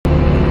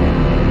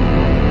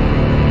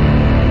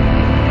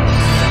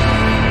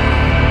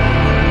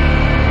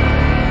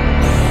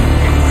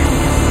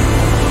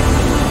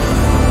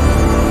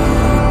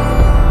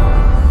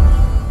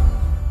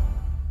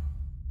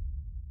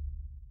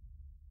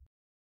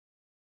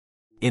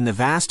In the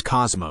vast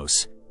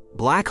cosmos,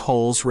 black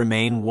holes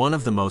remain one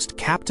of the most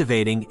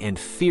captivating and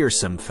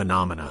fearsome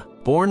phenomena.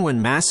 Born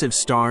when massive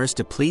stars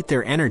deplete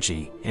their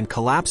energy and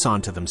collapse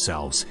onto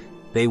themselves,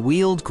 they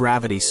wield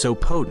gravity so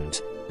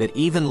potent that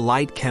even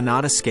light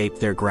cannot escape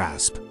their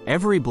grasp.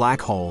 Every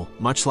black hole,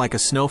 much like a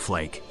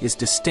snowflake, is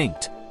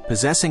distinct,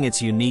 possessing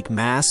its unique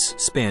mass,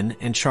 spin,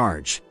 and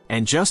charge.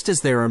 And just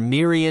as there are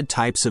myriad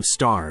types of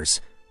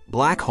stars,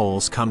 black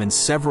holes come in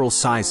several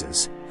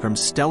sizes, from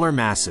stellar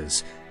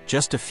masses,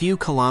 just a few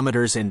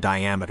kilometers in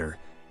diameter,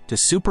 to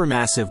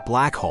supermassive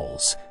black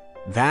holes,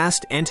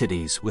 vast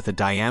entities with a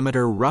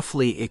diameter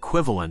roughly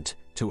equivalent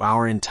to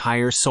our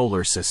entire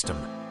solar system.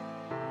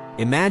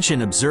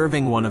 Imagine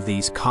observing one of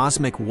these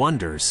cosmic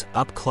wonders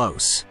up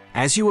close.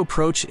 As you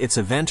approach its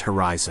event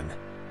horizon,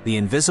 the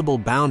invisible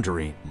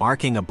boundary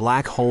marking a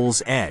black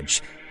hole's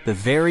edge, the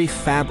very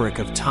fabric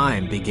of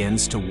time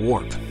begins to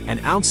warp. An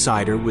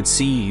outsider would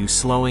see you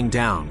slowing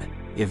down,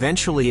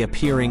 eventually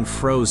appearing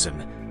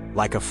frozen,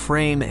 like a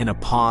frame in a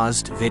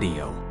paused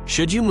video.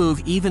 Should you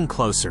move even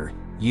closer,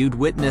 you'd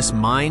witness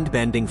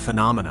mind-bending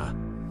phenomena,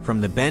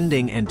 from the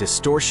bending and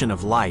distortion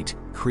of light,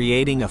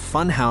 creating a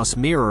funhouse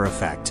mirror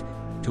effect,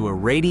 to a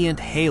radiant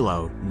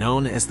halo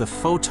known as the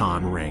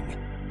photon ring.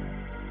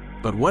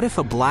 But what if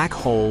a black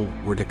hole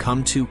were to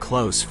come too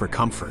close for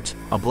comfort?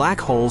 A black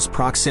hole's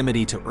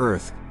proximity to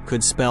Earth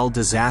could spell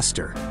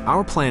disaster.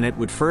 Our planet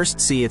would first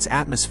see its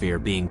atmosphere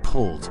being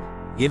pulled,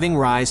 giving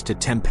rise to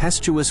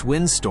tempestuous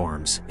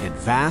windstorms and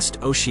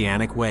vast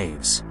oceanic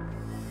waves.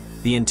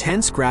 The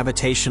intense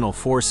gravitational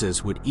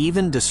forces would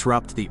even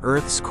disrupt the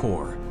Earth's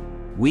core,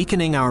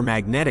 weakening our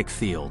magnetic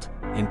field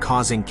and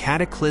causing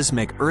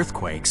cataclysmic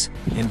earthquakes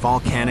and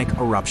volcanic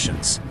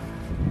eruptions.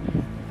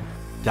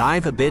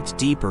 Dive a bit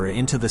deeper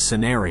into the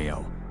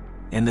scenario,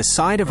 and the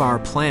side of our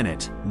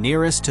planet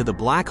nearest to the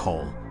black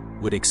hole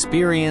would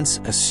experience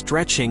a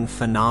stretching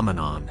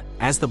phenomenon.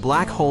 As the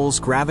black hole's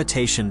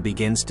gravitation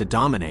begins to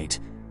dominate,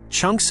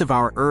 chunks of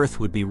our Earth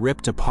would be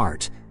ripped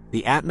apart,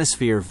 the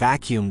atmosphere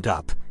vacuumed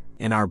up,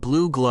 and our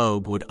blue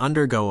globe would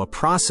undergo a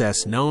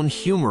process known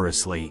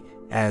humorously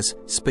as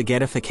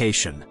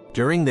spaghettification.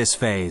 During this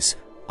phase,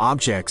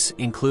 objects,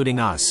 including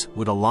us,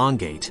 would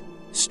elongate,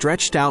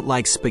 stretched out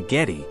like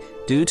spaghetti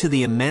due to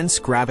the immense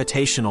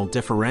gravitational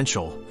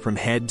differential from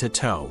head to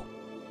toe.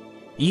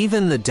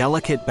 Even the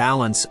delicate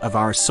balance of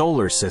our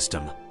solar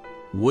system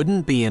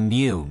wouldn't be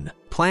immune.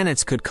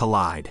 Planets could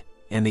collide,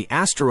 and the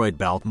asteroid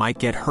belt might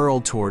get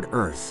hurled toward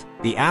Earth.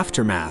 The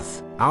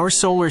aftermath, our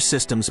solar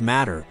system's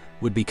matter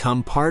would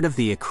become part of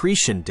the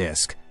accretion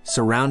disk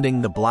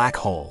surrounding the black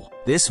hole.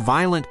 This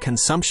violent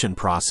consumption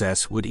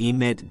process would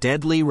emit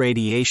deadly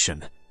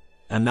radiation,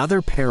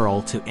 another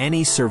peril to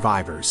any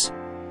survivors.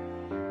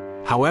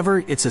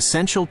 However, it's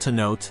essential to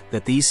note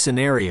that these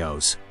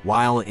scenarios,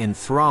 while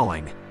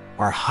enthralling,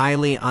 are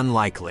highly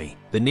unlikely.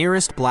 The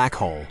nearest black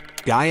hole,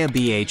 Gaia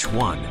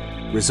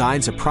BH1,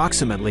 resides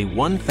approximately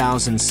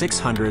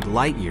 1,600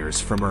 light-years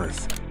from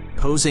Earth,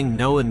 posing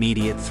no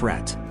immediate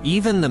threat.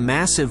 Even the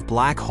massive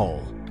black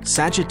hole,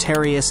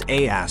 Sagittarius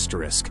A*,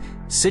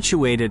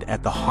 situated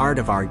at the heart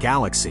of our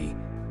galaxy,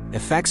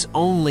 affects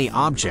only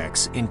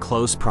objects in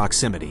close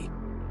proximity.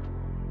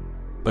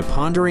 But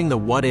pondering the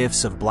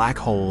what-ifs of black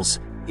holes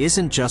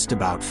isn't just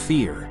about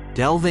fear.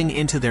 Delving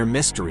into their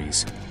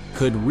mysteries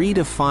could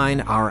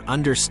redefine our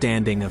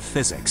understanding of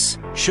physics.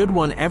 Should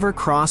one ever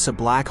cross a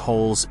black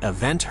hole's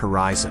event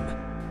horizon,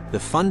 the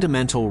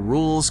fundamental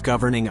rules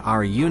governing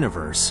our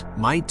universe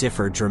might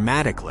differ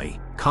dramatically.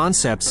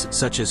 Concepts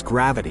such as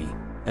gravity,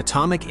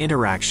 atomic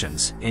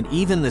interactions, and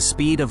even the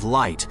speed of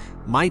light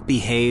might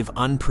behave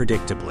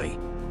unpredictably.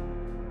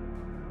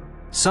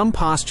 Some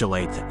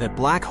postulate that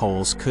black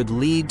holes could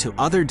lead to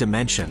other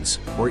dimensions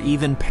or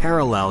even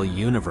parallel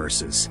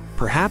universes.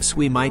 Perhaps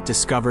we might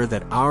discover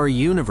that our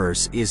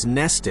universe is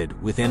nested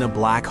within a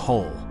black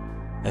hole,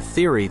 a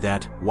theory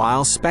that,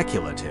 while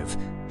speculative,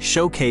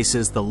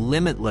 showcases the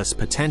limitless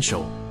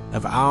potential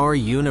of our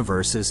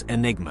universe's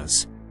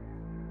enigmas.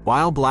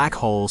 While black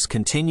holes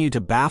continue to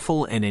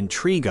baffle and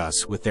intrigue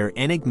us with their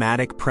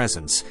enigmatic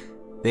presence,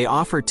 they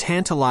offer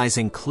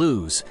tantalizing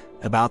clues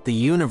about the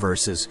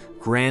universe's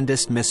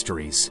grandest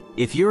mysteries.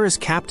 If you're as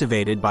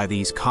captivated by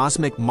these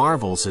cosmic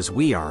marvels as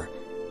we are,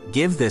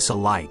 give this a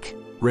like.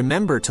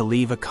 Remember to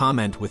leave a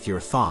comment with your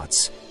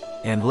thoughts,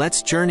 and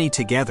let's journey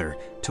together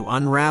to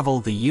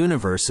unravel the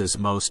universe's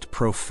most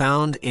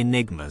profound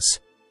enigmas.